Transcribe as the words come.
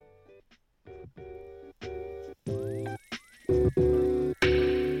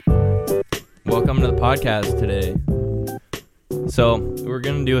welcome to the podcast today. So, we're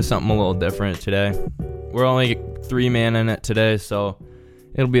going to do something a little different today. We're only 3-man in it today, so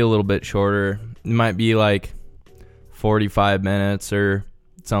it'll be a little bit shorter. It might be like 45 minutes or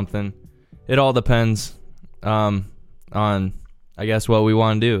something. It all depends on, I guess, what we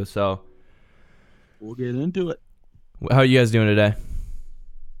want to do. So, we'll get into it. How are you guys doing today?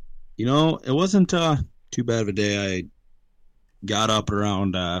 You know, it wasn't too bad of a day. I got up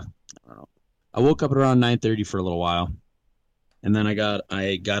around, I woke up at around 9:30 for a little while. And then I got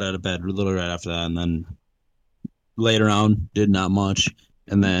out of bed a little right after that, and then laid around, did not much,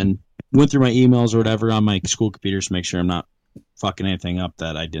 and then went through my emails or whatever on my school computers to make sure I'm not fucking anything up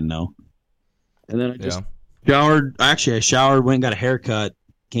that I didn't know. And then I just showered. Actually, I showered, went and got a haircut,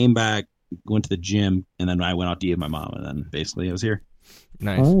 came back, went to the gym, and then I went out to eat with my mom, and then basically I was here.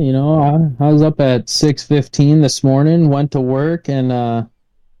 Nice. Well, you know, I was up at 6:15 this morning, went to work, and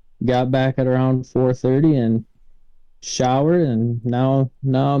got back at around 4:30 and showered, and now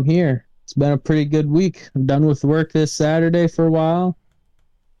I'm here. It's been a pretty good week. I'm done with work this Saturday for a while.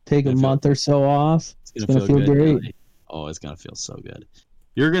 Take a month or so off. It's gonna feel great. Really. Oh, it's gonna feel so good.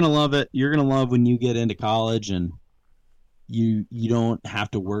 You're gonna love it. You're gonna love when you get into college and you don't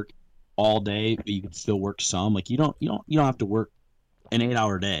have to work all day, but you can still work some. Like you don't have to work an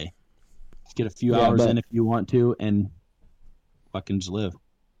 8-hour day. Just get a few hours in if you want to, and fucking just live.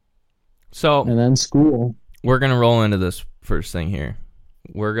 So, and then school. We're gonna roll into this first thing here.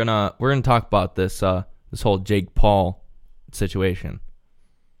 We're gonna talk about this whole Jake Paul situation.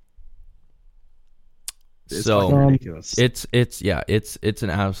 It's fucking ridiculous. It's an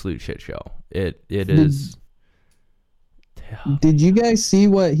absolute shit show. It is. Did you guys see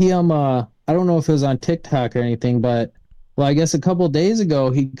what he I don't know if it was on TikTok or anything, but well, I guess a couple of days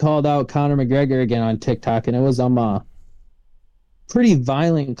ago he called out Conor McGregor again on TikTok, and it was pretty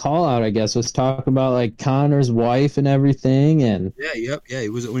violent call out, I guess. Was talking about like Conor's wife and everything, and yeah.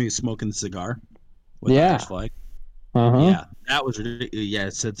 Was it when he was smoking the cigar? With the Irish flag? Yeah, that was ridiculous. Yeah,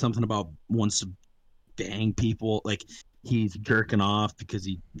 it said something about wants to bang people, like he's jerking off because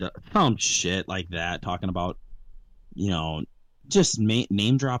he some shit like that, talking about just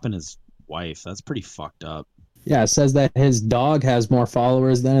name dropping his wife. That's pretty fucked up. Yeah, it says that his dog has more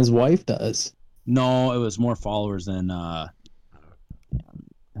followers than his wife does. No, it was more followers than I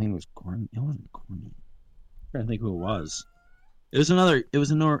think it was Corny. It wasn't Corny. I'm trying to think who it was. It was another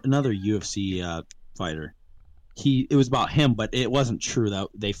UFC fighter. It was about him, but it wasn't true. That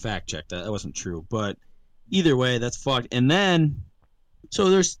they fact checked that. That wasn't true. But either way, that's fucked. And then so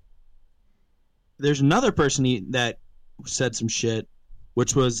there's another person that said some shit,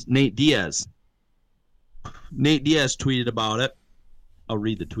 which was Nate Diaz. Nate Diaz tweeted about it. I'll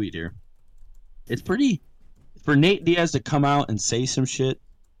read the tweet here. It's pretty for Nate Diaz to come out and say some shit,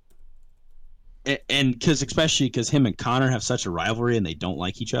 and especially because him and Conor have such a rivalry and they don't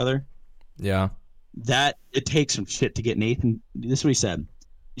like each other. Yeah, that it takes some shit to get Nathan. This is what he said: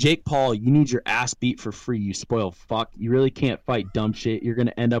 Jake Paul, you need your ass beat for free, you spoiled fuck. You really can't fight dumb shit. You're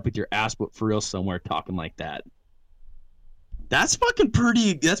gonna end up with your ass whipped for real somewhere talking like that. That's fucking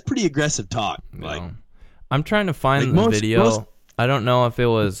pretty. That's pretty aggressive talk. No. Like, I'm trying to find the video. I don't know if it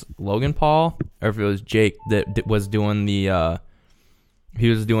was Logan Paul or if it was Jake that was doing the. He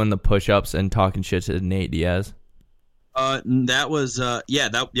was doing the push-ups and talking shit to Nate Diaz. That was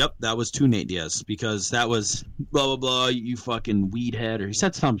that was to Nate Diaz, because that was blah blah blah. You fucking weed head, or he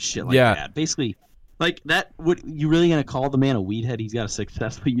said some shit like that. Basically, like that. What you really gonna call the man a weed head? He's got a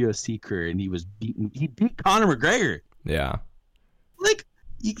successful UFC career, and he beat Conor McGregor. Yeah. Like,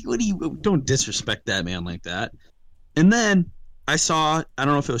 don't disrespect that man like that. And then I saw, I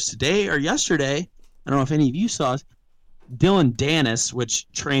don't know if it was today or yesterday, I don't know if any of you saw it, Dylan Dennis,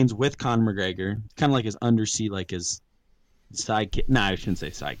 which trains with Conor McGregor, kind of like his undersea, like his sidekick. Nah, I shouldn't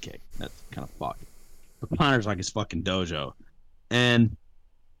say sidekick. That's kind of fucked. But Conor's like his fucking dojo. And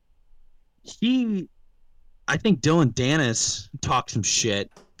I think Dylan Dennis talked some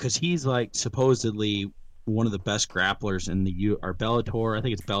shit because he's like supposedly one of the best grapplers in the Bellator. I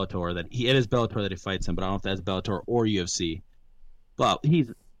think it's Bellator it is Bellator that he fights him, but I don't know if that's Bellator or UFC. But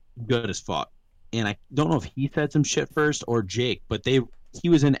he's good as fuck. And I don't know if he said some shit first or Jake, but he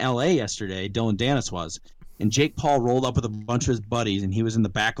was in LA yesterday, Dylan Dennis was, and Jake Paul rolled up with a bunch of his buddies, and he was in the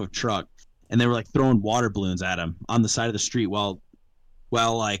back of a truck, and they were like throwing water balloons at him on the side of the street while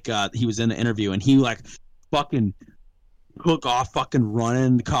he was in the interview, and he like fucking took off, fucking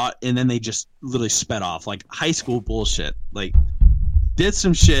running, caught, and then they just literally sped off like high school bullshit. Like, did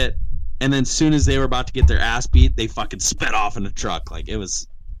some shit, and then as soon as they were about to get their ass beat, they fucking sped off in the truck. Like, it was,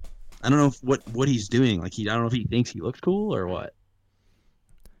 I don't know what he's doing. Like, I don't know if he thinks he looks cool or what.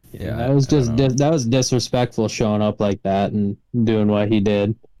 Yeah, that was I don't just know. that was disrespectful showing up like that and doing what he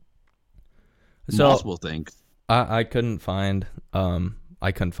did. So Multiple things. I couldn't find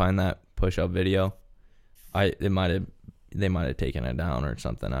that push up video. They might have taken it down or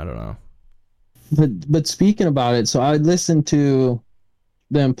something. I don't know. But speaking about it, so I listened to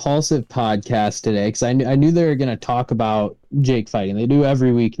the Impulsive podcast today because I knew they were going to talk about Jake fighting. They do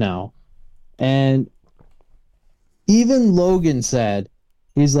every week now, and even Logan said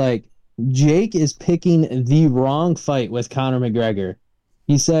he's like Jake is picking the wrong fight with Conor McGregor.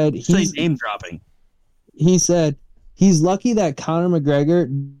 He said He's name dropping. He said he's lucky that Conor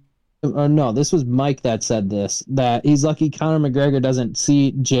McGregor. Or no, this was Mike that said this. That he's lucky Conor McGregor doesn't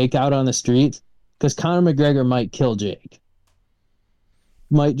see Jake out on the streets because Conor McGregor might kill Jake.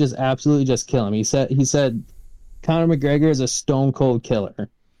 Might just absolutely just kill him. He said Conor McGregor is a stone cold killer.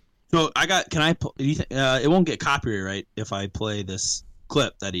 So can I? It won't get copyright, right? If I play this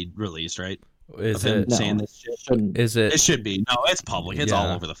clip that he released, right? Is of him it? saying this shit. Is it? It should be. No, it's public. It's all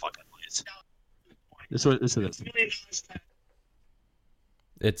over the fucking place. This is.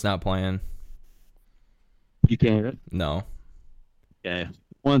 It's not playing. You can't hear it? No. Okay.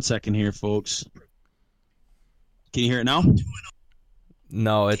 1 second here, folks. Can you hear it now?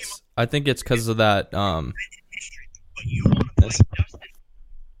 No, it's. I think it's because of that.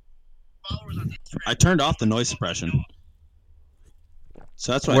 I turned off the noise suppression,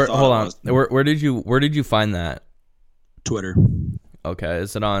 so that's what I thought. Hold it on. was. Where did you find that? Twitter. Okay,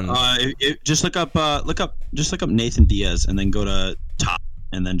 is it on? Just look up Nathan Diaz, and then go to top,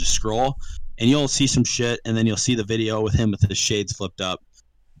 and then just scroll, and you'll see some shit, and then you'll see the video with him with his shades flipped up.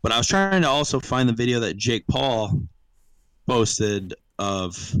 But I was trying to also find the video that Jake Paul posted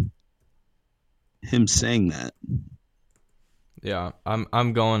of him saying that. Yeah,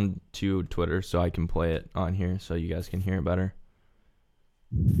 I'm going to Twitter so I can play it on here so you guys can hear it better.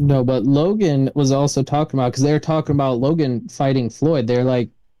 No, but Logan was also talking about because they were talking about Logan fighting Floyd. They're like,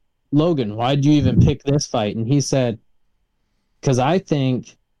 Logan, why'd you even pick this fight? And he said, because I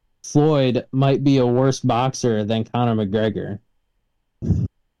think Floyd might be a worse boxer than Conor McGregor.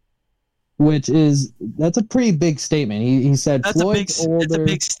 That's a pretty big statement. He said Floyd's older. That's a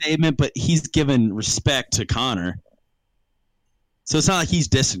big statement, but he's given respect to Conor. So it's not like he's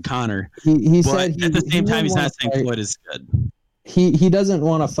dissing Conor. He said at the same time, he's not saying Floyd is good. He doesn't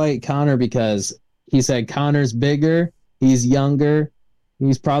want to fight Conor because he said Conor's bigger, he's younger,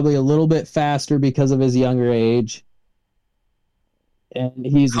 he's probably a little bit faster because of his younger age. And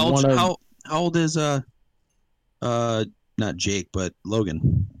he's how old is not Jake, but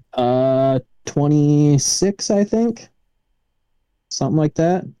Logan? 26, I think. Something like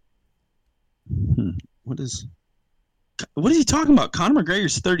that. What is he talking about? Conor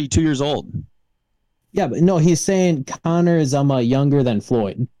McGregor's 32 years old. Yeah, but no, he's saying Conor is younger than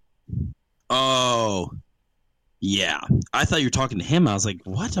Floyd. Oh, yeah. I thought you were talking to him. I was like,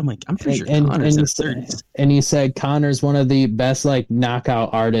 what? I'm pretty sure Conor's in his 30s. And he said Conor's one of the best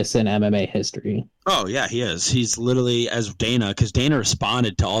knockout artists in MMA history. Oh, yeah, he is. He's literally, as Dana, because Dana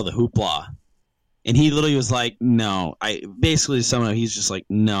responded to all the hoopla. And he literally was like, no. Somehow he's just like,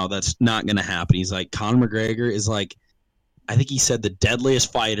 no, that's not going to happen. He's like, Conor McGregor is like, I think he said the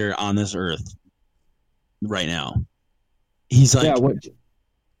deadliest fighter on this earth right now. He's like, yeah,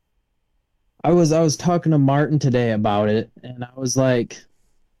 I was talking to Martin today about it, and I was like,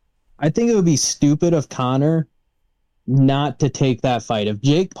 I think it would be stupid of Conor not to take that fight. If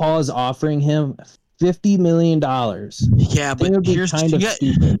Jake Paul is offering him $50 million, yeah, but here's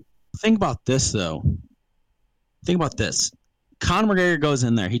stupid. Think about this though. Think about this. Conor McGregor goes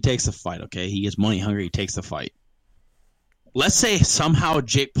in there, he takes the fight. Okay, he gets money hungry, he takes the fight. Let's say somehow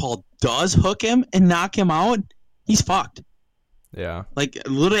Jake Paul does hook him and knock him out, he's fucked. Yeah. Like,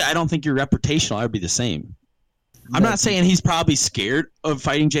 literally, I don't think your reputation will ever be the same. I'm not saying he's probably scared of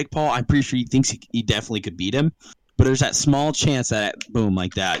fighting Jake Paul. I'm pretty sure he thinks he definitely could beat him. But there's that small chance that, boom,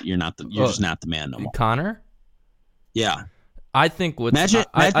 like that, you're just not the man no more. Conor? Yeah. I think imagine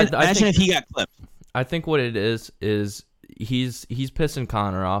if he got clipped. I think what it is he's pissing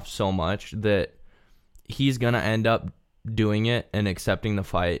Conor off so much that he's going to end up doing it and accepting the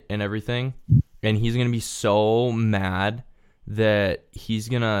fight and everything. And he's going to be so mad that he's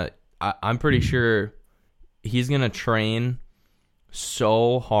going to, I'm pretty sure he's going to train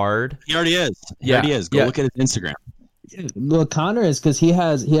so hard. He already is. He Yeah. already is. Go look at his Instagram. Well, Conor is because he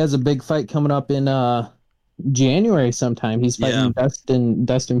has a big fight coming up in January sometime. He's fighting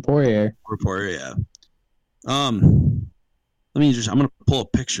Dustin Poirier. Yeah. I'm gonna pull a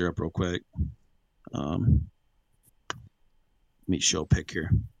picture up real quick. Let me show a pic here.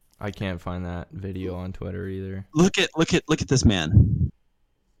 I can't find that video on Twitter either. Look at this man.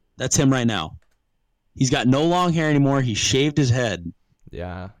 That's him right now. He's got no long hair anymore. He shaved his head.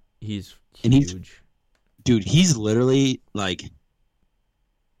 Yeah, he's And huge. Dude, he's literally like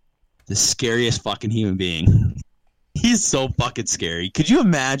the scariest fucking human being. He's so fucking scary. Could you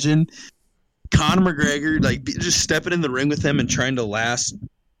imagine Conor McGregor like just stepping in the ring with him and trying to last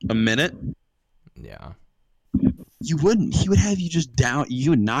a minute? Yeah. You wouldn't. He would have you just down. He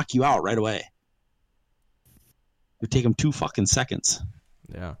would knock you out right away. It would take him 2 fucking seconds.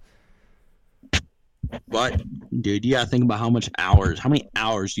 Yeah. But, dude, you gotta think about how many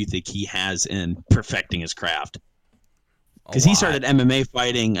hours do you think he has in perfecting his craft? Because he started MMA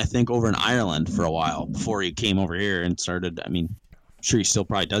fighting, I think, over in Ireland for a while before he came over here and started. I mean, I'm sure he still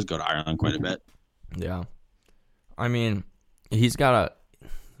probably does go to Ireland quite a bit. Yeah. I mean, he's got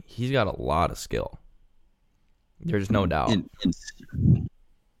a lot of skill. There's no doubt.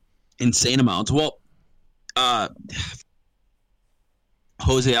 Insane amounts. Well,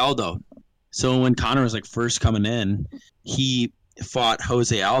 Jose Aldo. So when Conor was like first coming in, he fought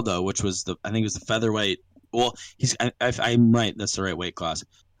Jose Aldo, which was I think it was the featherweight. Well, I'm right. That's the right weight class.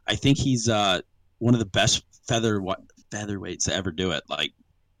 I think he's one of the best featherweights to ever do it. Like,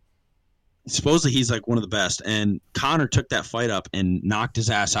 supposedly he's like one of the best. And Conor took that fight up and knocked his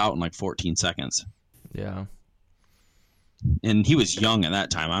ass out in like 14 seconds. Yeah. And he was young at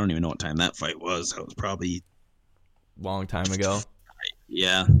that time. I don't even know what time that fight was. That was probably long time ago.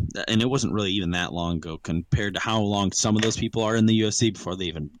 Yeah, and it wasn't really even that long ago compared to how long some of those people are in the UFC before they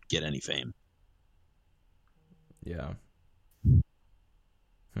even get any fame. Yeah.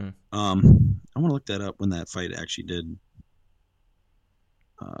 I want to look that up when that fight actually did.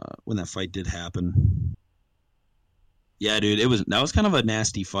 When that fight did happen. Yeah, dude, that was kind of a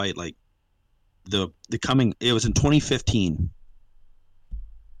nasty fight. Like it was in 2015,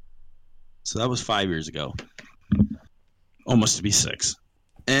 so that was 5 years ago, almost to be 6.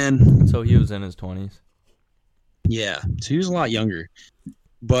 And so he was in his 20s. Yeah, so he was a lot younger.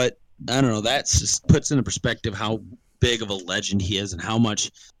 But I don't know, that just puts into perspective how big of a legend he is and how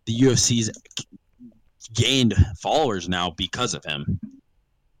much the UFC's gained followers now because of him.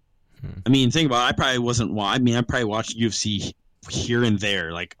 I mean, think about it, I probably watched UFC here and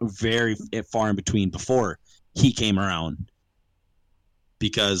there, like very far in between before he came around.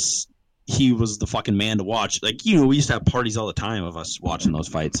 Because he was the fucking man to watch. Like, we used to have parties all the time of us watching those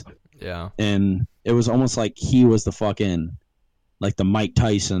fights. Yeah. And it was almost like he was the fucking, like the Mike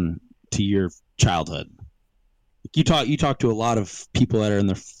Tyson to your childhood. You talk to a lot of people that are in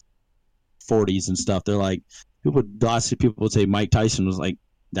their 40s and stuff. They're like, lots of people would say Mike Tyson was like,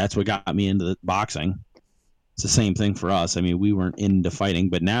 that's what got me into the boxing. It's the same thing for us. I mean, we weren't into fighting,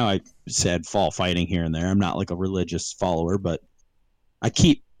 but now I said fall fighting here and there. I'm not like a religious follower, but I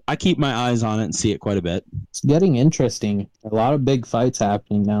keep my eyes on it and see it quite a bit. It's getting interesting. A lot of big fights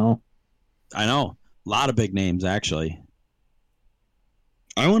happening now. I know. A lot of big names, actually.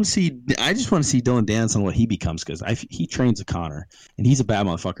 I just want to see Dylan Dance on what he becomes, because he trains with Conor, and he's a bad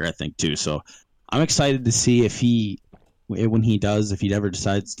motherfucker, I think, too. So I'm excited to see if he ever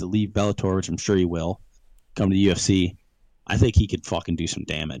decides to leave Bellator, which I'm sure he will, come to the UFC. I think he could fucking do some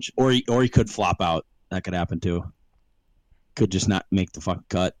damage. Or he could flop out. That could happen, too. Could just not make the fucking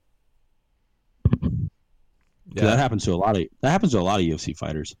cut. Yeah. That happens to a lot of UFC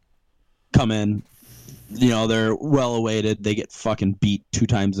fighters. Come in, they're well awaited. They get fucking beat 2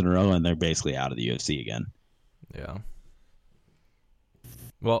 times in a row, and they're basically out of the UFC again. Yeah.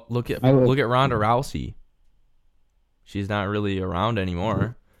 Well, look at Ronda Rousey. She's not really around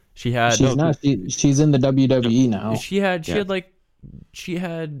anymore. She's not. She's in the WWE now. She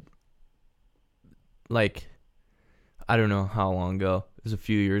had I don't know how long ago. It was a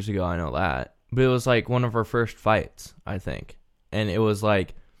few years ago, I know that. But it was like one of her first fights, I think. And it was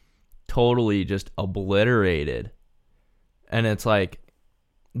like totally just obliterated. And it's like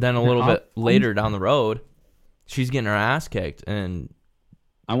then a little bit later down the road, she's getting her ass kicked, and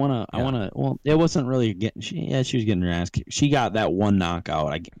well, it wasn't really she was getting her ass kicked. She got that one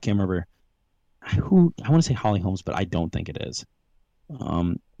knockout. I can't remember who. I want to say Holly Holmes, but I don't think it is.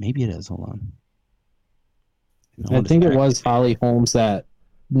 Maybe it is. Hold on. I think it was Holly Holmes that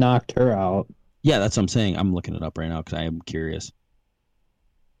knocked her out. Yeah, that's what I'm saying. I'm looking it up right now because I am curious.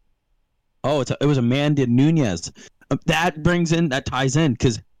 Oh, it was Amanda Nunes. That ties in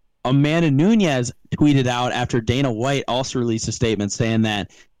because Amanda Nunes tweeted out after Dana White also released a statement saying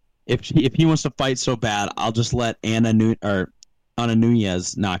that if he wants to fight so bad, I'll just let Anna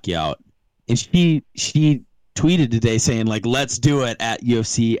Nunes knock you out. And she tweeted today saying like, let's do it at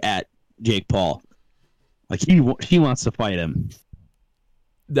UFC at Jake Paul. Like she wants to fight him.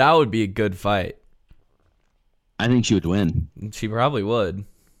 That would be a good fight. I think she would win. She probably would.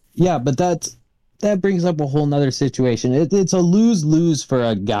 Yeah, but that brings up a whole nother situation. It's a lose-lose for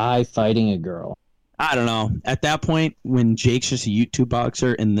a guy fighting a girl. I don't know. At that point, when Jake's just a YouTube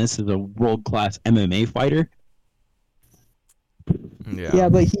boxer and this is a world-class MMA fighter, Yeah,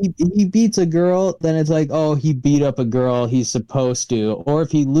 but he beats a girl, then it's like, oh, he beat up a girl, he's supposed to. Or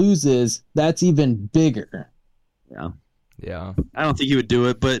if he loses, that's even bigger. Yeah. I don't think he would do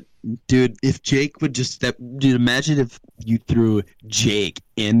it. But dude, if Jake would just step, dude, imagine if you threw Jake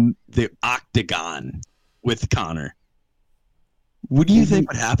in the octagon with Connor. What do you think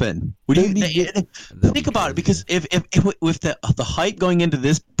would happen? Think about it, because if with the hype going into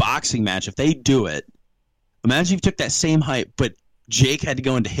this boxing match, if they do it, imagine if you took that same hype, but Jake had to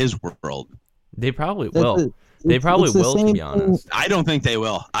go into his world. They probably will. They probably will, to be honest. I don't think they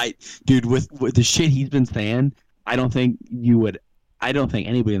will. Dude, with the shit he's been saying, I don't think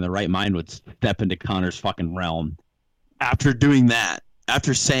anybody in the right mind would step into Connor's fucking realm after doing that,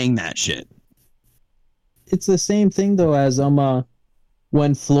 after saying that shit. It's the same thing though as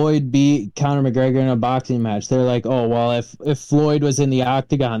when Floyd beat Conor McGregor in a boxing match. They're like, oh well, if Floyd was in the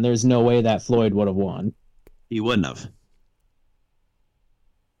octagon, there's no way that Floyd would have won. He wouldn't have.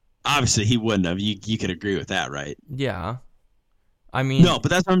 Obviously, he wouldn't have. You could agree with that, right? Yeah. I mean, no, but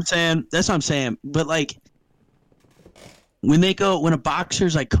that's what I'm saying. But like, when a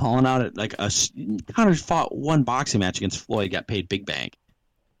boxer's like calling out at like Connor's fought one boxing match against Floyd, got paid big bank.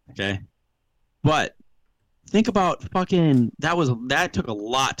 Okay, but think about fucking that took a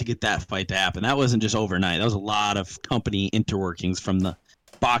lot to get that fight to happen. That wasn't just overnight. That was a lot of company interworkings from the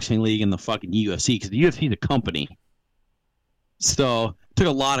boxing league and the fucking UFC, because the UFC is a company. So took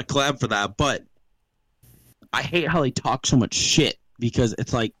a lot of collab for that, but I hate how they talk so much shit, because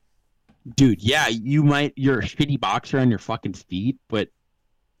it's like, dude, yeah, you're a shitty boxer on your fucking feet, but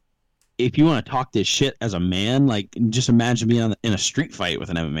if you want to talk this shit as a man, like, just imagine being in a street fight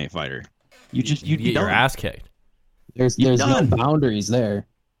with an MMA fighter. You get your ass kicked. There's no boundaries there.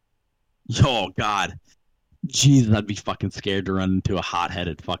 Oh God, Jesus, I'd be fucking scared to run into a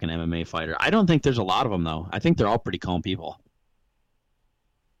hot-headed fucking MMA fighter. I don't think there's a lot of them though. I think they're all pretty calm people.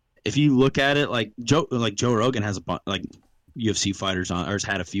 If you look at it, like Joe Rogan has a bunch, like, UFC fighters on, or has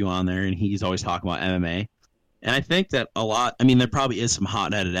had a few on there, and he's always talking about MMA. And I think that a lot. I mean, there probably is some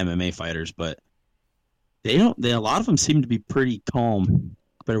hot-headed MMA fighters, but a lot of them seem to be pretty calm,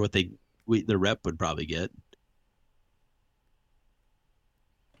 compared to what the rep would probably get.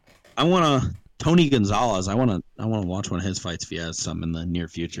 Tony Gonzalez. I want to watch one of his fights if he has some in the near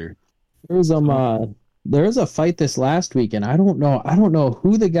future. There was a fight this last week, and I don't know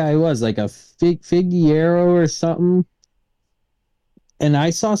who the guy was, like a Figueroa or something. And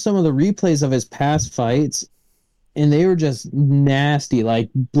I saw some of the replays of his past fights, and they were just nasty, like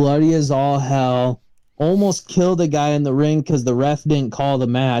bloody as all hell. Almost killed a guy in the ring because the ref didn't call the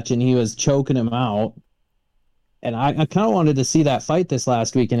match, and he was choking him out. And I kind of wanted to see that fight this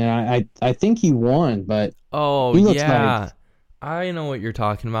last weekend, and I think he won, but yeah, I know what you're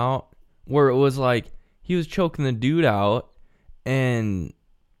talking about. Where it was like he was choking the dude out, and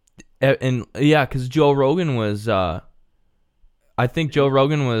yeah, because Joe Rogan was, I think Joe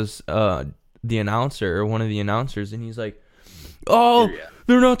Rogan was the announcer, or one of the announcers, and he's like, "Oh,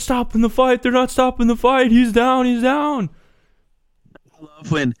 they're not stopping the fight! They're not stopping the fight! He's down! He's down!" I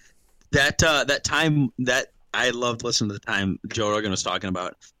love when that time that. I loved listening to the time Joe Rogan was talking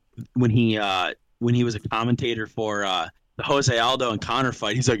about when he was a commentator for the Jose Aldo and Conor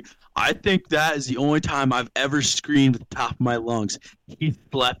fight. He's like, I think that is the only time I've ever screamed at the top of my lungs. He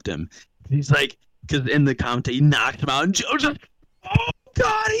slept him. He's like, because in the commentary, he knocked him out, and Joe's like, oh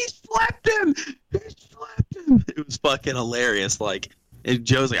God, he slept him. He slept him. It was fucking hilarious. Like, and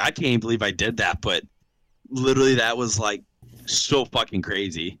Joe's like, I can't believe I did that, but literally that was like so fucking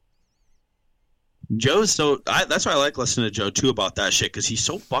crazy. That's why I like listening to Joe too about that shit, because he's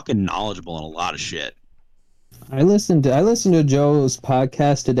so fucking knowledgeable in a lot of shit. I listened to Joe's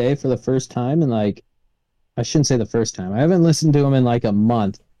podcast today for the first time, and like, I shouldn't say the first time. I haven't listened to him in like a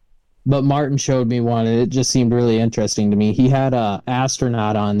month, but Martin showed me one, and it just seemed really interesting to me. He had a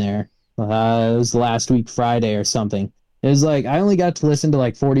astronaut on there. It was last week Friday or something. It was like, I only got to listen to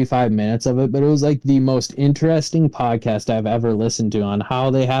like 45 minutes of it, but it was like the most interesting podcast I've ever listened to on how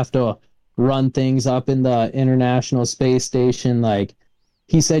they have to run things up in the International Space Station. Like,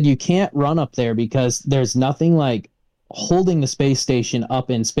 he said you can't run up there because there's nothing like holding the space station up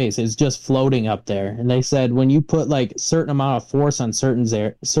in space. It's just floating up there. And they said when you put like certain amount of force on certain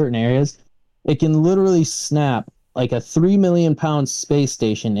areas, it can literally snap like a 3 million pound space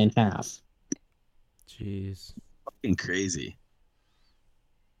station in half. Jeez. Fucking crazy.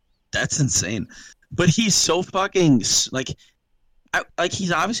 That's insane. But he's so fucking, like, like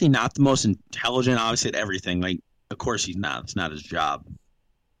he's obviously not the most intelligent, obviously at everything. Like, of course he's not. It's not his job.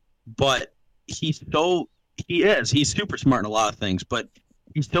 But he's so he is. He's super smart in a lot of things, but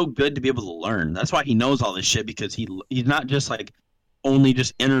he's so good to be able to learn. That's why he knows all this shit because he's not just like only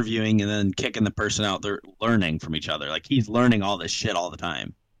just interviewing and then kicking the person out. They're learning from each other. Like he's learning all this shit all the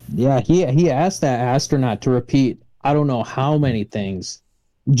time. Yeah, he asked that astronaut to repeat I don't know how many things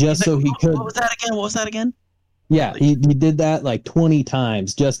just so he could. What was that again? What was that again? Yeah, he did that like 20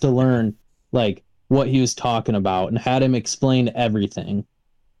 times just to learn like what he was talking about and had him explain everything.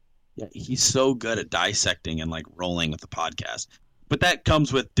 Yeah, he's so good at dissecting and like rolling with the podcast. But that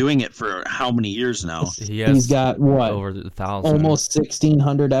comes with doing it for how many years now? He's got what? Over 1,000. Almost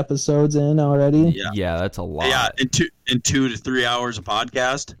 1,600 episodes in already. Yeah, that's a lot. Yeah, in 2 to 3 hours of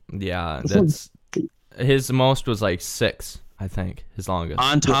podcast. Yeah, that's his most was like 6, I think. His longest.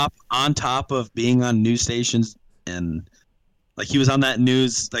 On top of being on news stations and like he was on that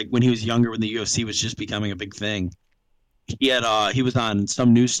news like when he was younger when the UFC was just becoming a big thing. He was on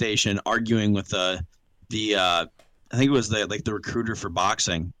some news station arguing with the I think it was the recruiter for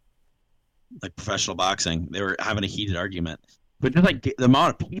boxing, like professional boxing. They were having a heated argument. But just like the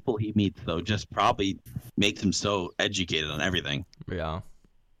amount of people he meets, though, just probably makes him so educated on everything. Yeah.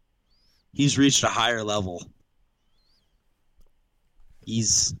 He's reached a higher level.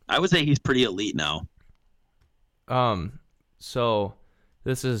 I would say he's pretty elite now. So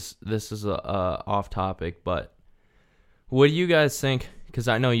this is a off topic, but what do you guys think? Because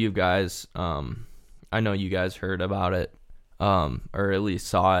I know you guys heard about it, or at least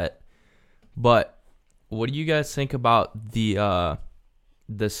saw it. But what do you guys think about the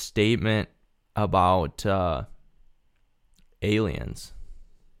statement about aliens?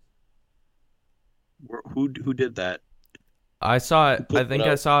 Who did that? I saw it. I think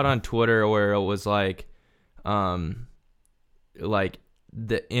I saw it on Twitter where it was like the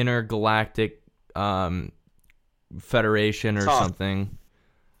intergalactic federation or something.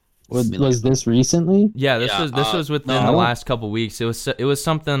 Was this recently? Yeah, this was within the last couple weeks. It was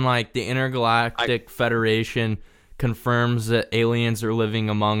something like the Intergalactic Federation confirms that aliens are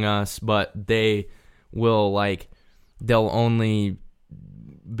living among us, but they'll only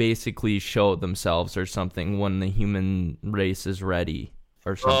basically show themselves or something when the human race is ready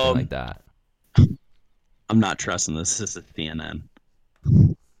or something like that. I'm not trusting this. This is CNN.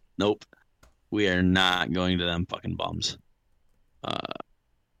 Nope. We are not going to them fucking bums.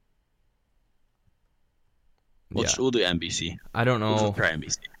 We'll do NBC. I don't know. We'll try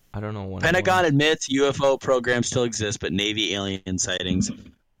NBC. I don't know when. Pentagon admits UFO program still exists, but Navy alien sightings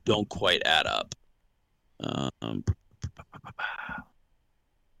don't quite add up.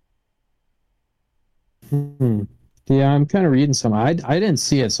 Yeah, I'm kind of reading some. I didn't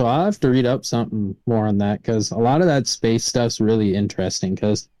see it, so I'll have to read up something more on that because a lot of that space stuff's really interesting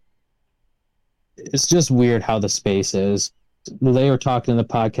because it's just weird how the space is. They were talking in the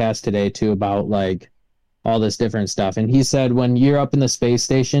podcast today too about like all this different stuff, and he said when you're up in the space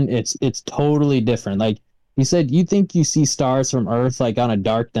station, it's totally different. Like he said, you think you see stars from Earth like on a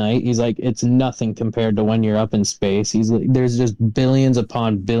dark night. He's like, it's nothing compared to when you're up in space. He's like, there's just billions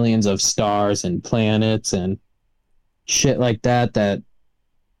upon billions of stars and planets and shit like that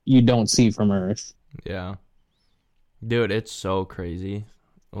you don't see from Earth. Yeah. Dude, it's so crazy.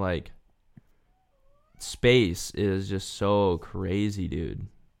 Like, space is just so crazy, dude.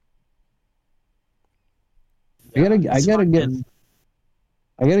 I gotta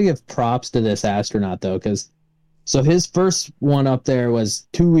give props to this astronaut though, because so his first one up there was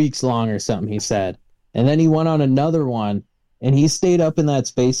 2 weeks long or something, he said, and then he went on another one, and he stayed up in that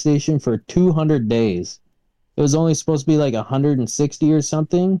space station for 200 days. It was only supposed to be like 160 or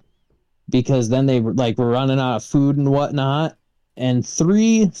something, because then they were running out of food and whatnot. And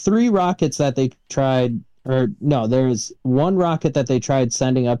three rockets that they tried, or no, there was one rocket that they tried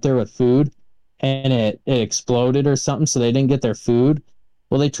sending up there with food, and it exploded or something, so they didn't get their food.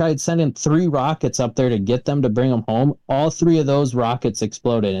 Well, they tried sending 3 rockets up there to get them to bring them home. All 3 of those rockets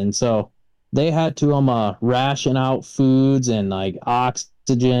exploded, and so they had to ration out foods and like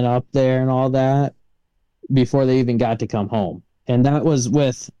oxygen up there and all that before they even got to come home. And that was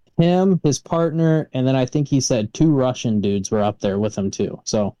with him, his partner, and then I think he said 2 Russian dudes were up there with him too.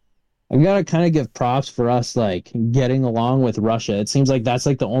 So I gotta kind of give props for us like getting along with Russia. It seems like that's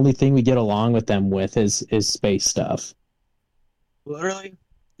like the only thing we get along with them with is space stuff. Literally,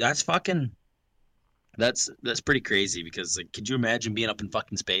 that's pretty crazy because like, could you imagine being up in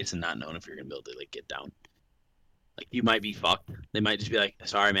fucking space and not knowing if you're gonna be able to like get down? Like you might be fucked. They might just be like,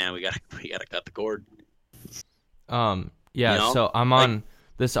 "Sorry, man, we gotta cut the cord." Yeah. You know? So I'm on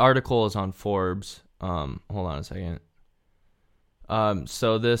this article is on Forbes. Hold on a second.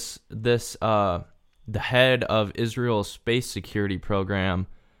 So the head of Israel's space security program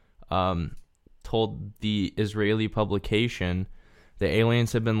told the Israeli publication, the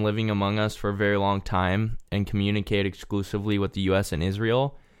aliens have been living among us for a very long time and communicate exclusively with the U.S. and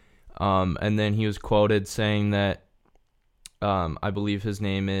Israel. And then he was quoted saying that, I believe his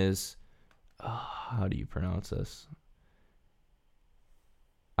name is, how do you pronounce this?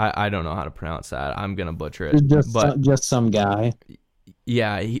 I don't know how to pronounce that. I'm going to butcher it. Just some guy.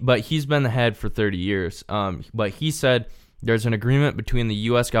 Yeah, but he's been the head for 30 years. But he said there's an agreement between the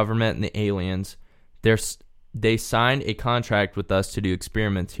U.S. government and the aliens. They signed a contract with us to do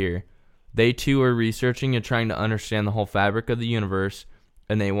experiments here. They too are researching and trying to understand the whole fabric of the universe,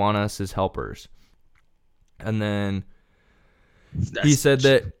 and they want us as helpers. And then he said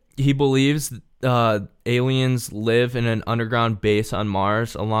that he believes aliens live in an underground base on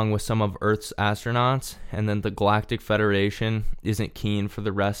Mars along with some of Earth's astronauts, and then the Galactic Federation isn't keen for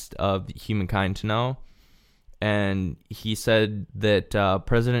the rest of humankind to know. And he said that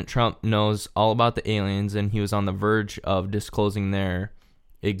President Trump knows all about the aliens, and he was on the verge of disclosing their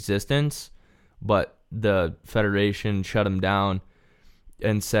existence, but the Federation shut him down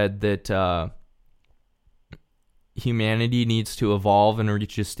and said that humanity needs to evolve and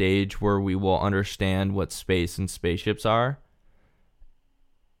reach a stage where we will understand what space and spaceships are.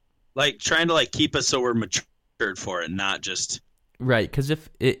 Like trying to keep us so we're matured for it, not just right. Because if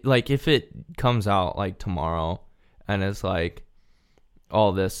it comes out tomorrow and it's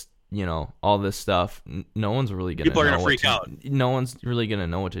all this, all this stuff, no one's really gonna. People are gonna freak out. No one's really gonna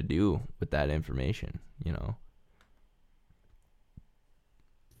know what to do with that information.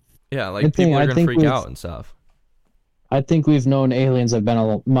 Yeah, people are gonna freak out and stuff. I think we've known aliens have been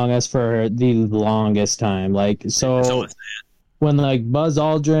among us for the longest time. When Buzz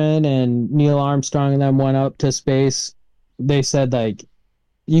Aldrin and Neil Armstrong and them went up to space, they said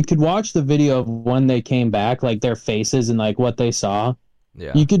you could watch the video of when they came back, their faces and what they saw.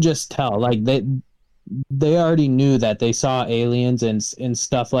 Yeah. You could just tell they already knew that they saw aliens and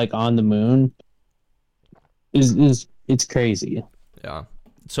stuff on the moon. It's crazy. Yeah.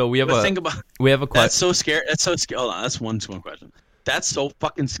 So we have a question. That's so scary. That's so scary. Hold on, that's one question. That's so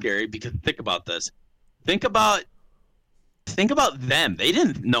fucking scary because think about this. Think about them. They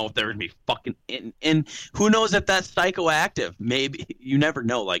didn't know if they were gonna be fucking and who knows if that's psychoactive. Maybe you never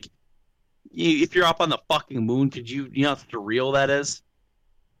know. If you're up on the fucking moon, could you know how surreal that is?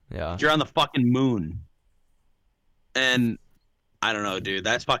 Yeah. You're on the fucking moon, and I don't know, dude.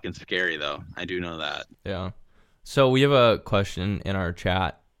 That's fucking scary though. I do know that. Yeah. So we have a question in our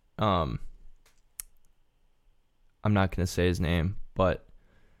chat. I'm not going to say his name, but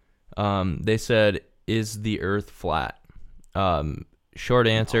they said, is the Earth flat? Short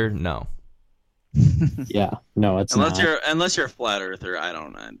answer, no. Yeah, no, it's unless not. Unless you're a flat earther, it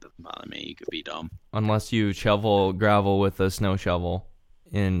doesn't bother me. You could be dumb. Unless you shovel gravel with a snow shovel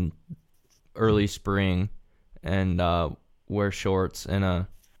in early spring and wear shorts and a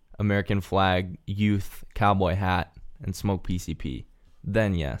American flag youth cowboy hat and smoke PCP,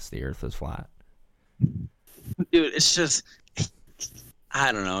 then yes, the Earth is flat. Dude, it's just,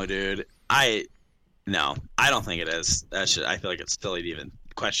 I don't know, dude. No, I don't think it is. I feel like it's silly to even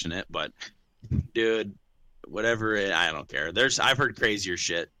question it, but dude, whatever I don't care. I've heard crazier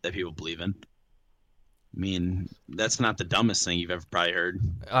shit that people believe in. I mean, that's not the dumbest thing you've ever probably heard.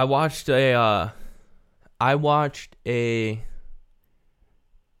 I watched it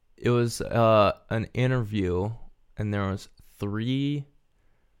was an interview, and there was three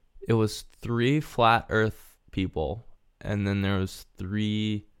flat Earth people, and then there was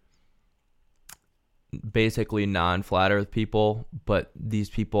three basically non-flat Earth people, but these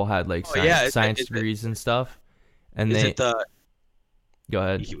people had science degrees and stuff. And go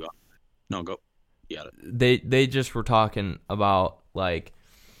ahead. No, go. You got it. They just were talking about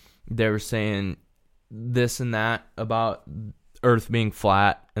they were saying this and that about Earth being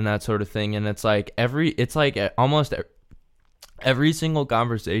flat and that sort of thing, and it's almost every single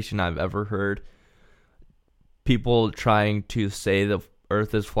conversation I've ever heard, people trying to say the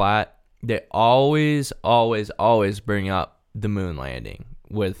Earth is flat, they always bring up the moon landing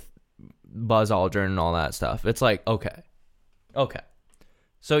with Buzz Aldrin and all that stuff. It's okay,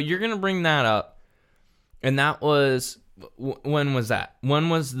 so you're gonna bring that up, and that was when was that? When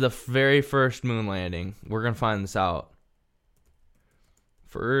was the very first moon landing? We're gonna find this out.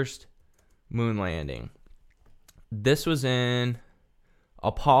 First moon landing. This was in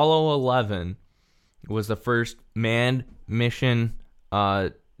Apollo 11. Was the first manned mission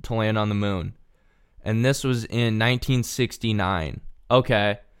to land on the moon. And this was in 1969.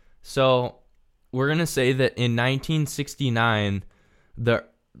 Okay, so we're going to say that in 1969,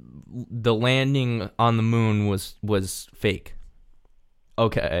 the landing on the moon was fake.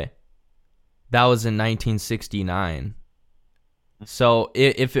 Okay. That was in 1969. So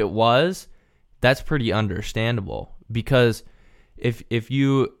if it was, that's pretty understandable, because if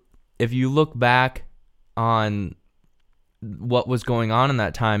you look back on what was going on in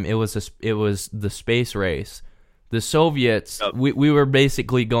that time, it was the space race. The Soviets, we were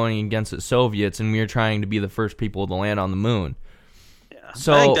basically going against the Soviets, and we were trying to be the first people to land on the moon. Yeah.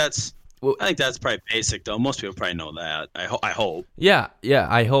 So I think that's probably basic, though. Most people probably know that. I hope. Yeah,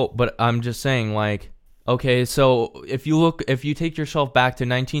 I hope. But I'm just saying, like, okay, so if you take yourself back to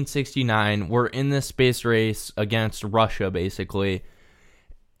 1969, we're in this space race against Russia, basically,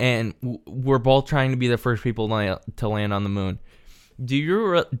 and we're both trying to be the first people to land on the moon. Do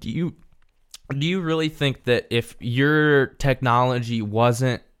you really think that if your technology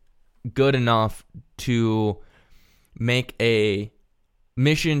wasn't good enough to make a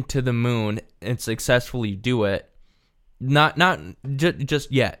mission to the moon and successfully do it, not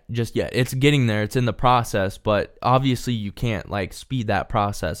just yet, it's getting there, it's in the process, but obviously you can't like speed that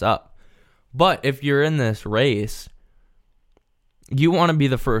process up. But if you're in this race, you want to be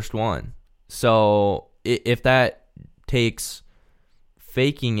the first one. So if that takes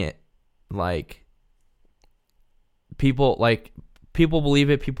faking it, like people believe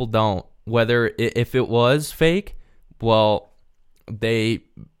it, people don't. Whether if it was fake, well, they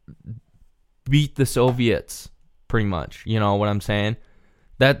beat the Soviets pretty much. You know what I'm saying?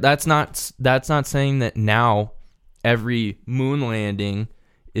 That's not saying that now every moon landing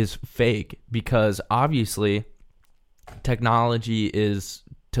is fake, because obviously technology is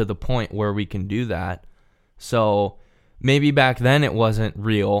to the point where we can do that. So maybe back then it wasn't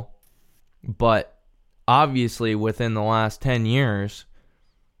real, but obviously within the last 10 years,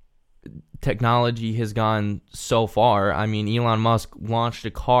 technology has gone so far. I mean, Elon Musk launched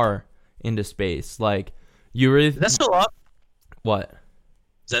a car into space. Like, you really... Is that still up? What?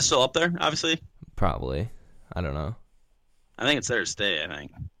 Is that still up there, obviously? Probably. I don't know. I think it's there to stay, I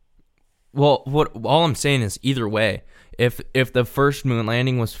think. Well, all I'm saying is either way, if the first moon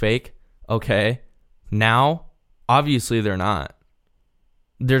landing was fake, okay, now, obviously they're not.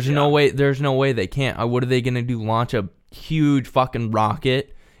 There's no way they can't. What are they going to do? Launch a huge fucking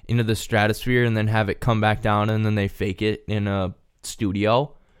rocket into the stratosphere and then have it come back down and then they fake it in a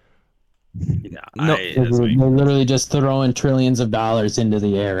studio? Yeah, no, they're literally just throwing trillions of dollars into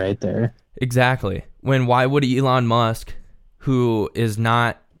the air right there. Exactly. Why would Elon Musk, who is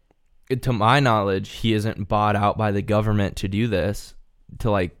not, to my knowledge, he isn't bought out by the government to do this, to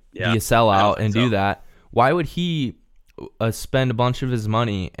like be a sellout and do that. Why would he spend a bunch of his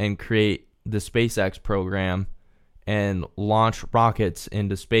money and create the SpaceX program and launch rockets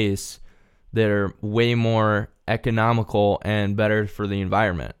into space that are way more economical and better for the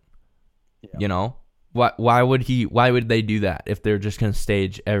environment? Yeah. You know, why would they do that if they're just going to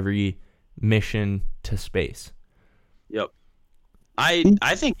stage every mission to space? Yep.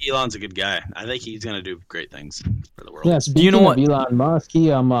 I think Elon's a good guy. I think he's going to do great things for the world. Yeah, speaking of Elon Musk,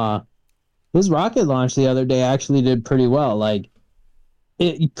 he his rocket launch the other day actually did pretty well. Like,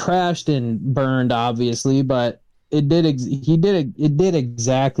 it crashed and burned, obviously, but it did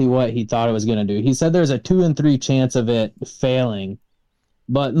exactly what he thought it was going to do. He said there's a 2 in 3 chance of it failing,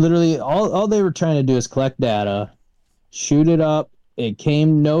 but literally all they were trying to do is collect data, shoot it up. It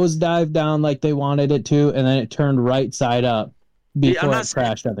came nosedive down like they wanted it to, and then it turned right side up before it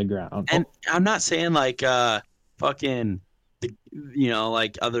crashed on the ground. And I'm not saying like fucking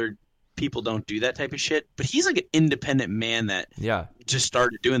like other people don't do that type of shit, but he's like an independent man that just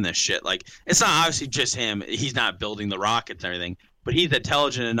started doing this shit. Like, it's not obviously just him. He's not building the rockets and everything, but he's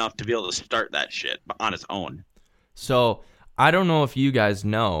intelligent enough to be able to start that shit on his own. So I don't know if you guys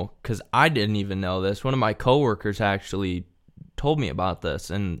know, because I didn't even know this. One of my coworkers actually told me about this,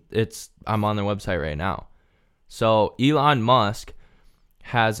 and I'm on their website right now. So Elon Musk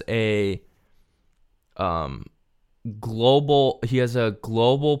has a global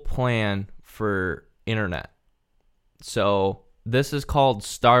plan for internet. So this is called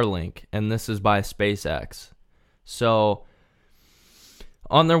Starlink, and this is by SpaceX. So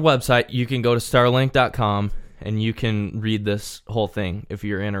on their website, you can go to starlink.com and you can read this whole thing if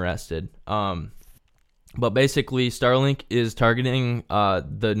you're interested. But basically, Starlink is targeting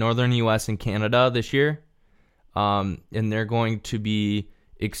the northern U.S. and Canada this year, and they're going to be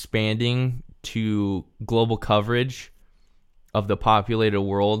expanding to global coverage of the populated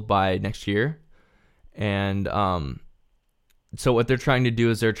world by next year. And so what they're trying to do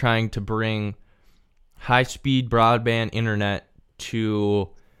is they're trying to bring high-speed broadband internet to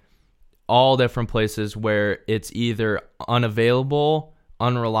all different places where it's either unavailable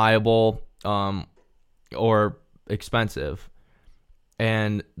unreliable or expensive.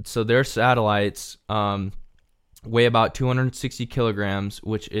 And so their satellites weigh about 260 kilograms,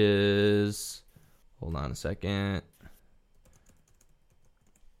 which is, hold on a second,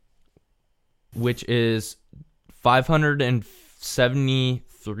 which is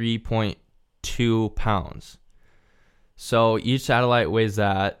 573.2 pounds. So each satellite weighs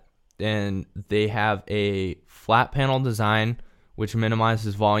that, and they have a flat panel design, which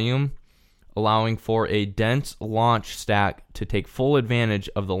minimizes volume, allowing for a dense launch stack to take full advantage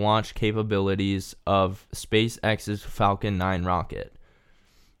of the launch capabilities of SpaceX's Falcon 9 rocket.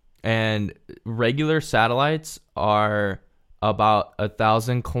 And regular satellites are about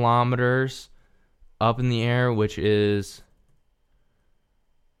 1,000 kilometers up in the air, which is...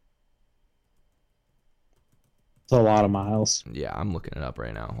 It's a lot of miles. Yeah, I'm looking it up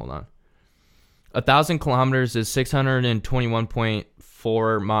right now. Hold on. 1,000 kilometers is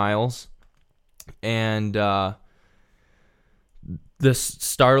 621.4 miles. And the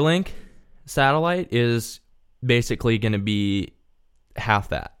Starlink satellite is basically going to be half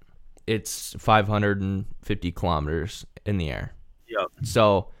that. It's 550 kilometers in the air. Yep.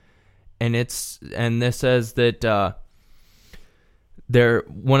 So, and this says that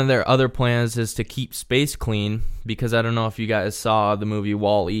one of their other plans is to keep space clean, because I don't know if you guys saw the movie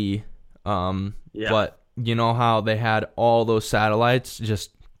Wall-E, but you know how they had all those satellites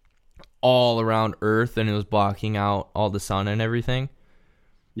just all around Earth and it was blocking out all the sun and everything?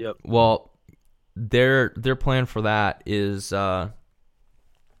 Yep. Well, their plan for that is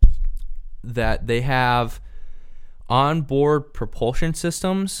that they have onboard propulsion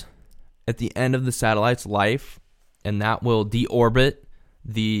systems at the end of the satellite's life, and that will deorbit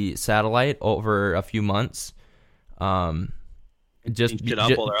the satellite over a few months. Just get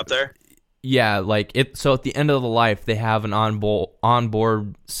up while they're up there. Yeah, like it. So at the end of the life, they have an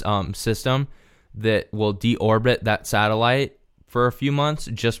onboard system that will deorbit that satellite for a few months,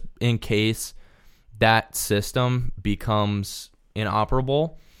 just in case that system becomes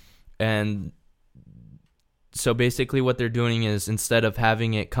inoperable. And so basically, what they're doing is, instead of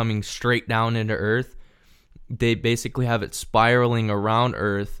having it coming straight down into Earth, they basically have it spiraling around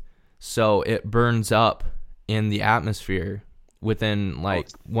Earth, so it burns up in the atmosphere within like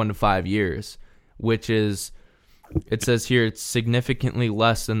 1 to 5 years, which is, it says here, it's significantly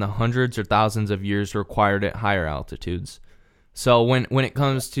less than the hundreds or thousands of years required at higher altitudes. So when it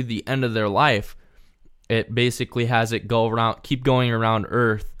comes to the end of their life, it basically has it keep going around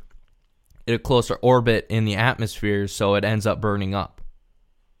Earth in a closer orbit in the atmosphere, so it ends up burning up.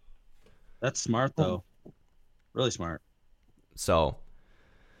 That's smart, though. Really smart. So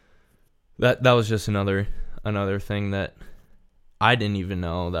that was just another thing that I didn't even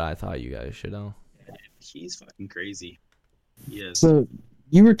know that I thought you guys should know. He's fucking crazy. Yes. So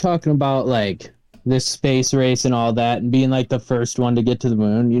you were talking about like this space race and all that, and being like the first one to get to the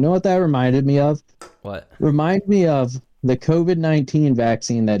moon. You know what that reminded me of? What? Remind me of the COVID-19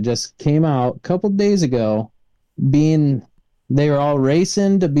 vaccine that just came out a couple days ago. They were all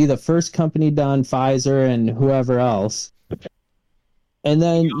racing to be the first company done, Pfizer and whoever else. And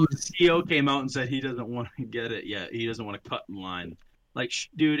then the CEO came out and said he doesn't want to get it yet. He doesn't want to cut in line. Like,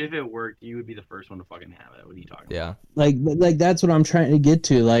 dude, if it worked, you would be the first one to fucking have it. What are you talking about? Like that's what I'm trying to get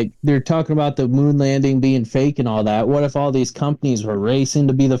to. Like, they're talking about the moon landing being fake and all that. What if all these companies were racing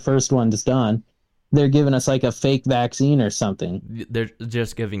to be the first one that's done? They're giving us like a fake vaccine or something. They're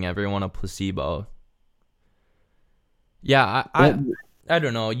just giving everyone a placebo. Yeah, I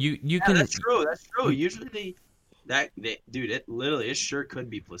don't know. You can. That's true. That's true. Usually it sure could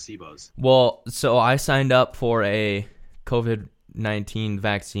be placebos. Well, so I signed up for a COVID-19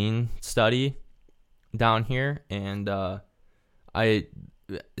 vaccine study down here, and I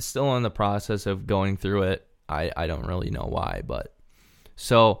still in the process of going through it. I don't really know why, but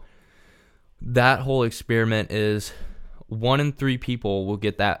so that whole experiment is 1 in 3 people will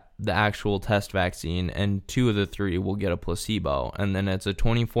get the actual test vaccine, and 2 of the 3 will get a placebo. And then it's a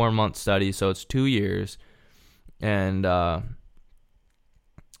 24-month study, so it's 2 years. And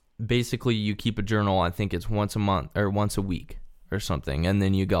basically you keep a journal, I think it's once a month or once a week or something. And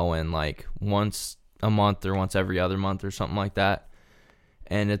then you go in like once a month or once every other month or something like that.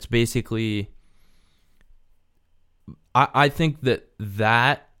 And it's basically, I think that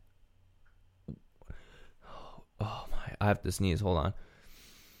oh my, I have to sneeze. Hold on.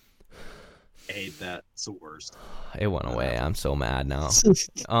 I hate that. It's the worst. It went away. I'm so mad now.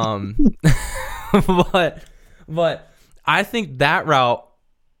 But I think that route,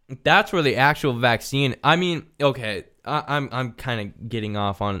 that's where the actual vaccine, I mean, okay, I'm kind of getting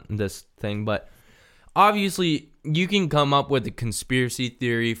off on this thing, but obviously you can come up with a conspiracy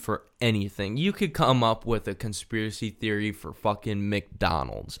theory for anything. You could come up with a conspiracy theory for fucking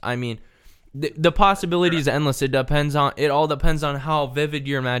McDonald's. I mean, the possibility is endless. It all depends on how vivid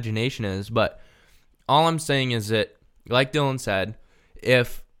your imagination is. But all I'm saying is that, like Dylan said,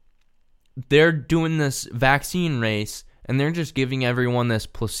 if they're doing this vaccine race and they're just giving everyone this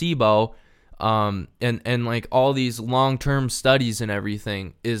placebo, and like all these long-term studies and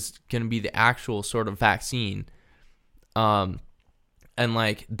everything is going to be the actual sort of vaccine, and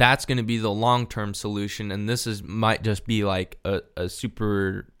like that's going to be the long-term solution, and this might just be like a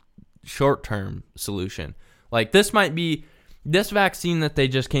super short-term solution. Like this vaccine that they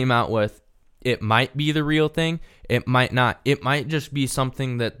just came out with, it might be the real thing, it might not. It might just be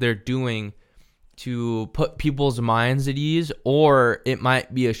something that they're doing to put people's minds at ease, or it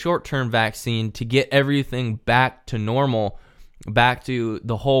might be a short-term vaccine to get everything back to normal, back to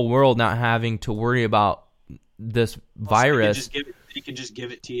the whole world not having to worry about this virus. You can just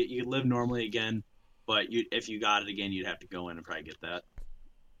give it to you. You could live normally again, but if you got it again, you'd have to go in and probably get that.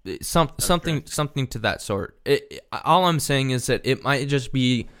 Something to that sort. All I'm saying is that it might just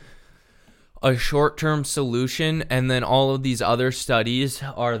be a short-term solution, and then all of these other studies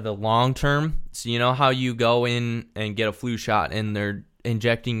are the long-term. So you know how you go in and get a flu shot and they're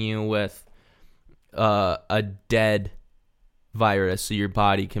injecting you with a dead virus so your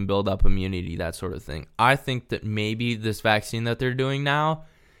body can build up immunity, that sort of thing. I think that maybe this vaccine that they're doing now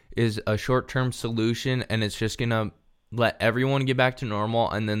is a short-term solution, and it's just going to let everyone get back to normal.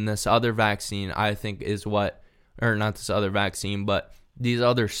 And then this other vaccine, I think, is not this other vaccine, but these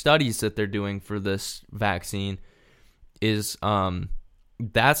other studies that they're doing for this vaccine is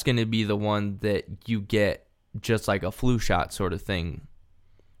that's going to be the one that you get just like a flu shot sort of thing.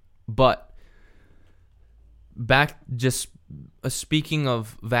 But speaking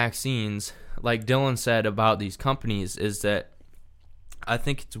of vaccines, like Dylan said about these companies, is that I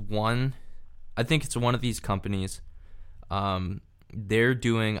think it's one of these companies. They're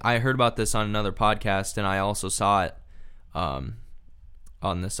doing. I heard about this on another podcast, and I also saw it on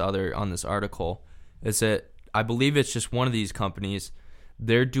this article. Is that I believe it's just one of these companies.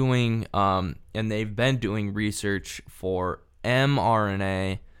 They're doing and they've been doing research for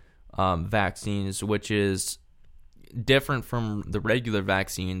mRNA vaccines, which is different from the regular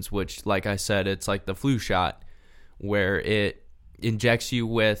vaccines, which, like I said, it's like the flu shot, where it injects you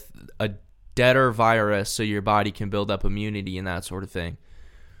with a deader virus so your body can build up immunity and that sort of thing.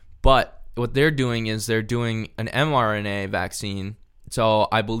 But what they're doing is they're doing an mRNA vaccine. So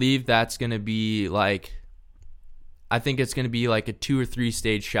I believe that's going to be like, I think it's going to be like a 2 or 3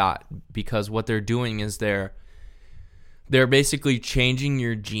 stage shot, because what they're doing is they're basically changing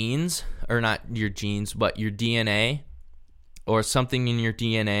your genes, or not your genes, but your DNA, or something in your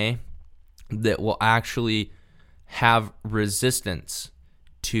DNA that will actually have resistance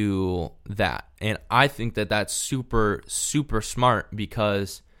to that. And I think that that's super, super smart,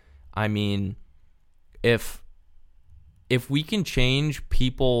 because, I mean, if we can change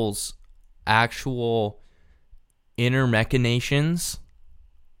people's actual inner machinations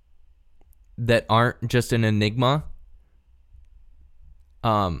that aren't just an enigma,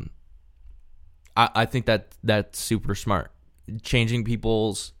 I think that's super smart. Changing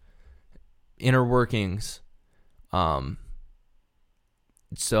people's inner workings,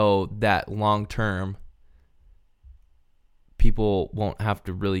 so that long term people won't have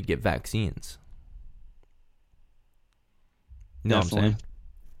to really get vaccines. You know what I'm saying?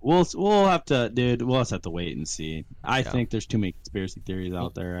 We'll have to wait and see. I think there's too many conspiracy theories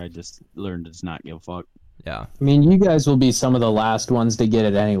out there. I just learned to just not give a fuck. Yeah. I mean, you guys will be some of the last ones to get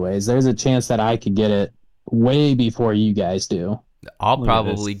it anyways. There's a chance that I could get it way before you guys do. I'll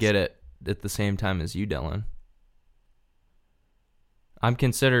probably get it at the same time as you, Dylan. I'm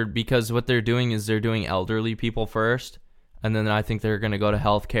considered, because what they're doing is they're doing elderly people first, and then I think they're going to go to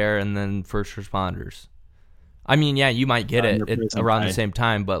healthcare and then first responders. I mean, yeah, you might get it around the same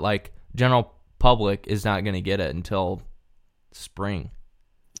time, but like general public is not going to get it until spring.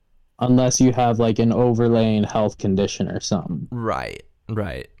 Unless you have like an overlaying health condition or something. Right.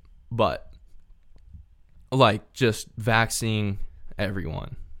 But like just vaccinating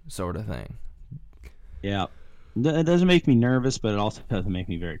everyone sort of thing. Yeah. It doesn't make me nervous, but it also doesn't make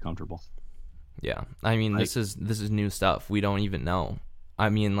me very comfortable. Yeah. I mean, this is new stuff. We don't even know. I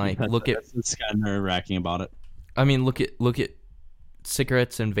mean, like, it's kind of nerve-wracking about it. I mean, look at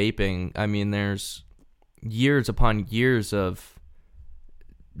cigarettes and vaping. I mean, there's years upon years of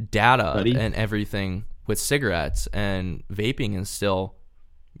data and everything with cigarettes, and vaping is still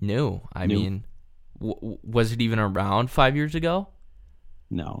new. I mean, was it even around 5 years ago? 5 years ago, yeah. I mean, look at cigarettes and vaping. I mean, there's years upon years of data and everything with cigarettes, and vaping is still new. I mean, was it even around 5 years ago?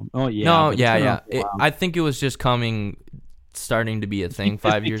 No. Oh yeah. No, but it's yeah, been yeah. around for a while. I think it was just starting to be a thing It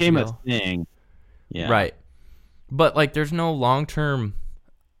 5 years became ago. a thing. Yeah. Right. But like, there's no long-term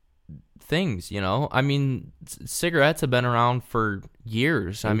things, you know. I mean, cigarettes have been around for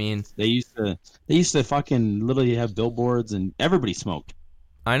years. I mean, they used to fucking literally have billboards and everybody smoked.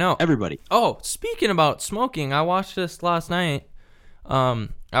 I know. Everybody. Oh, speaking about smoking, I watched this last night. I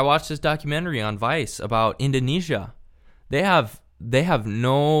watched this documentary on Vice about Indonesia. They have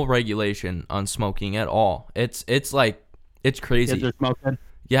no regulation on smoking at all. It's like, it's crazy. Kids are smoking.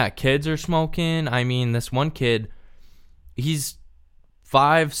 Yeah, kids are smoking. I mean, this one kid, he's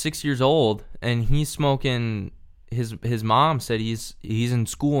 5-6 years old, and he's smoking. His mom said he's in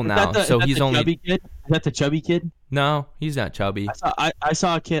school now, so he's only. Chubby kid? Is that the chubby kid? No, he's not chubby. I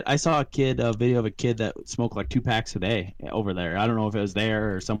saw a video of a kid that smoked like 2 packs a day over there. I don't know if it was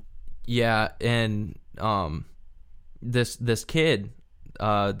there or some. Yeah, and this kid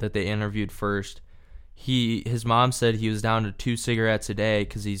that they interviewed first, his mom said he was down to 2 cigarettes a day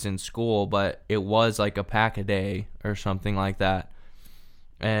because he's in school, but it was like a pack a day or something like that.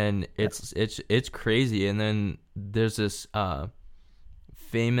 And it's crazy. And then there's this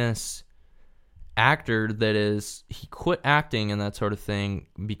famous actor he quit acting and that sort of thing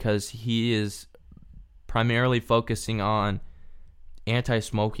because he is primarily focusing on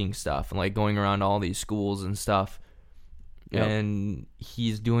anti-smoking stuff and like going around all these schools and stuff. Yep. And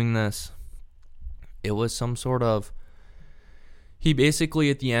he's doing this. It was some sort of. He basically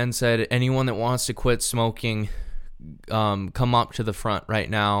at the end said, anyone that wants to quit smoking, come up to the front right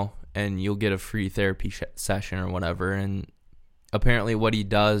now and you'll get a free therapy session or whatever. And apparently what he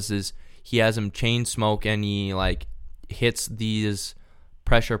does is he has him chain smoke and he like hits these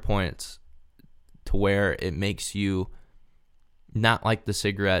pressure points to where it makes you not like the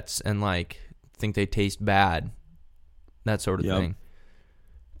cigarettes and like think they taste bad, that sort of thing.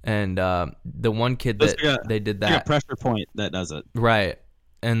 And the one kid that they did that, like a pressure point that does it, right?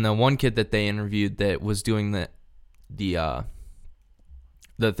 And the one kid that they interviewed that was doing the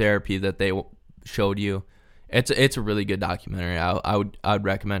therapy that they showed you, it's a really good documentary. I would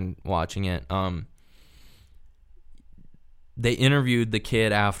recommend watching it. They interviewed the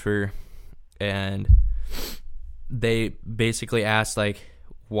kid after, and they basically asked like,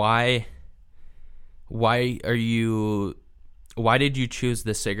 why did you choose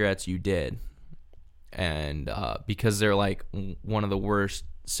the cigarettes you did? And because they're like one of the worst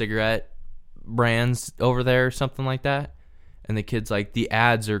cigarette brands over there or something like that. And the kid's like, the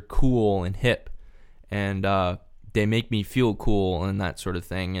ads are cool and hip, and they make me feel cool and that sort of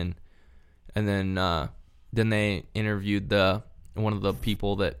thing. And then they interviewed one of the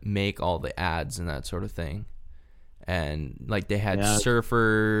people that make all the ads and that sort of thing. And like they had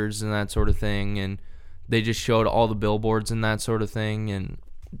surfers and that sort of thing, and they just showed all the billboards and that sort of thing. And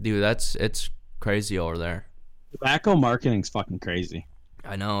dude, it's crazy over there. Tobacco marketing's fucking crazy.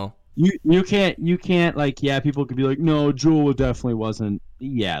 I know. You can't like, yeah, people could be like, no, Juul definitely wasn't.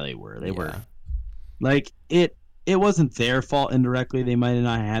 Yeah, they were. They were. Like it wasn't their fault indirectly. They might have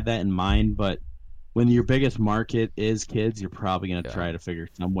not had that in mind, but when your biggest market is kids, you're probably gonna try to figure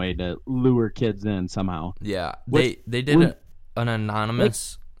some way to lure kids in somehow. Yeah, they did an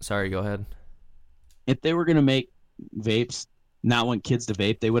anonymous. Sorry, go ahead. If they were gonna make vapes, not want kids to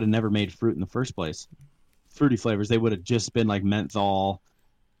vape, they would have never made fruit in the first place. Fruity flavors, they would have just been like menthol,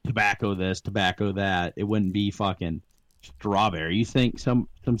 tobacco this, tobacco that. It wouldn't be fucking strawberry. You think some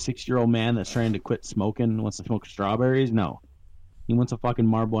 6-year-old man that's trying to quit smoking wants to smoke strawberries? No, he wants a fucking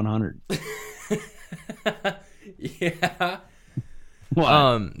Marb 100. Yeah.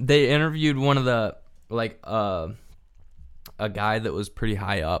 What? They interviewed one of the a guy that was pretty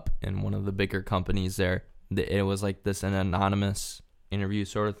high up in one of the bigger companies there. It was like an anonymous interview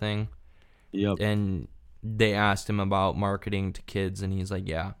sort of thing. Yep. And they asked him about marketing to kids, and he's like,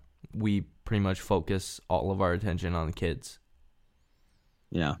 yeah, we pretty much focus all of our attention on the kids.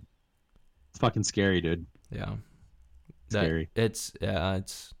 Yeah. It's fucking scary, dude. Yeah. Scary. It's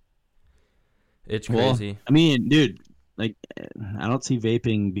crazy. Well, I mean, dude, like, I don't see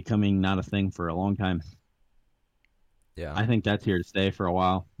vaping becoming not a thing for a long time. Yeah. I think that's here to stay for a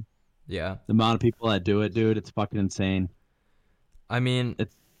while. Yeah. The amount of people that do it, dude, it's fucking insane. I mean,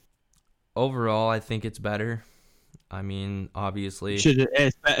 overall, I think it's better. I mean, obviously.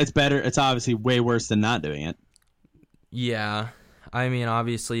 It's better. It's obviously way worse than not doing it. Yeah. I mean,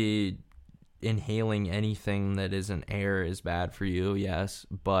 obviously, inhaling anything that isn't air is bad for you, yes.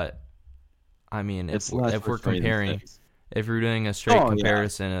 But, I mean, if we're comparing, if we're doing a straight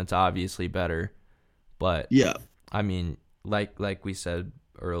comparison, it's obviously better. But, yeah. I mean, like we said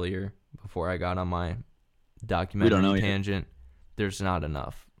earlier, before I got on my documentary tangent, there's not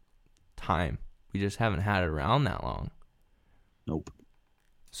enough time. We just haven't had it around that long. Nope.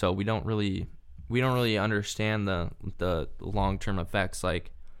 So we don't really understand the long-term effects.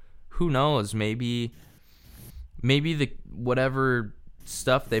 Like, who knows? Maybe the whatever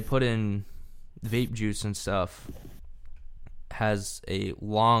stuff they put in vape juice and stuff has a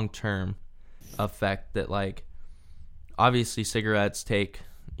long-term effect that, like, obviously cigarettes take,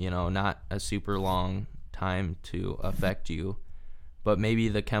 not a super long time to affect you, but maybe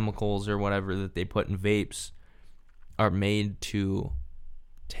the chemicals or whatever that they put in vapes are made to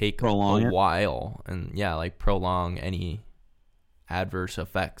take Prolong a it. while and prolong any adverse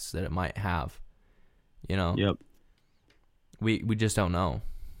effects that it might have. Yep. We just don't know.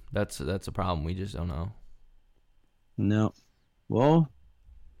 That's a problem. We just don't know. No. Well,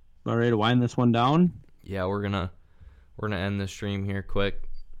 all ready to wind this one down? Yeah, we're gonna end the stream here quick.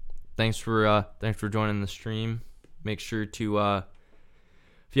 Thanks for joining the stream. Make sure to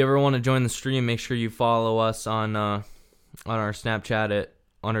if you ever want to join the stream, make sure you follow us on our Snapchat at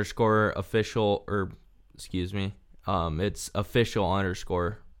 _official, or excuse me, it's official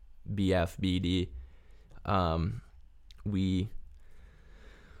 _BFBD. We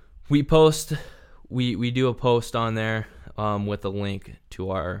post, we do a post on there with a link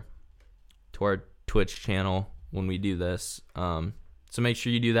to our Twitch channel when we do this. So make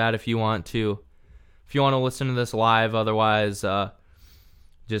sure you do that if you want to listen to this live. Otherwise,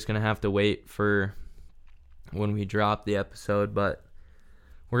 just gonna have to wait for when we drop the episode. But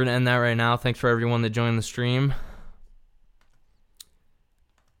we're gonna end that right now. Thanks for everyone that joined the stream.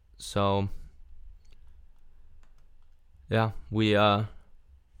 So yeah, we're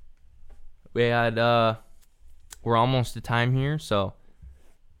almost to time here, so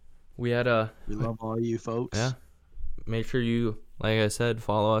we love all you folks. Yeah, make sure you, like I said,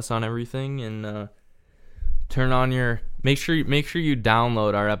 follow us on everything, and turn on make sure you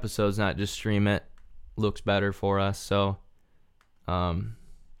download our episodes, not just stream it. Looks better for us. So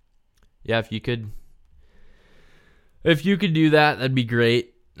yeah, if you could do that, that'd be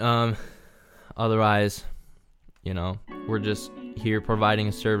great. Otherwise, we're just here providing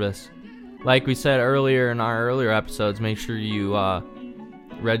a service. Like we said earlier in our earlier episodes, make sure you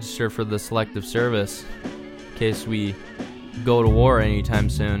register for the selective service in case we go to war anytime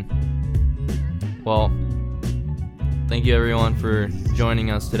soon. Well, thank you everyone for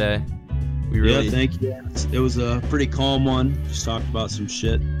joining us today. Thank you. It was a pretty calm one. Just talked about some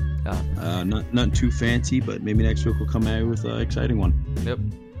shit. Yeah. Not too fancy, but maybe next week we'll come at you with an exciting one. Yep.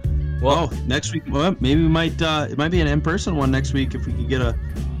 Well, next week, maybe we might. It might be an in-person one next week if we could get a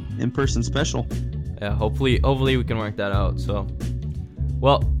in-person special. Yeah. Hopefully we can work that out. So,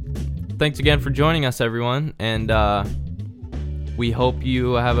 well, thanks again for joining us, everyone, and we hope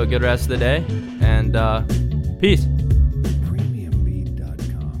you have a good rest of the day. And peace.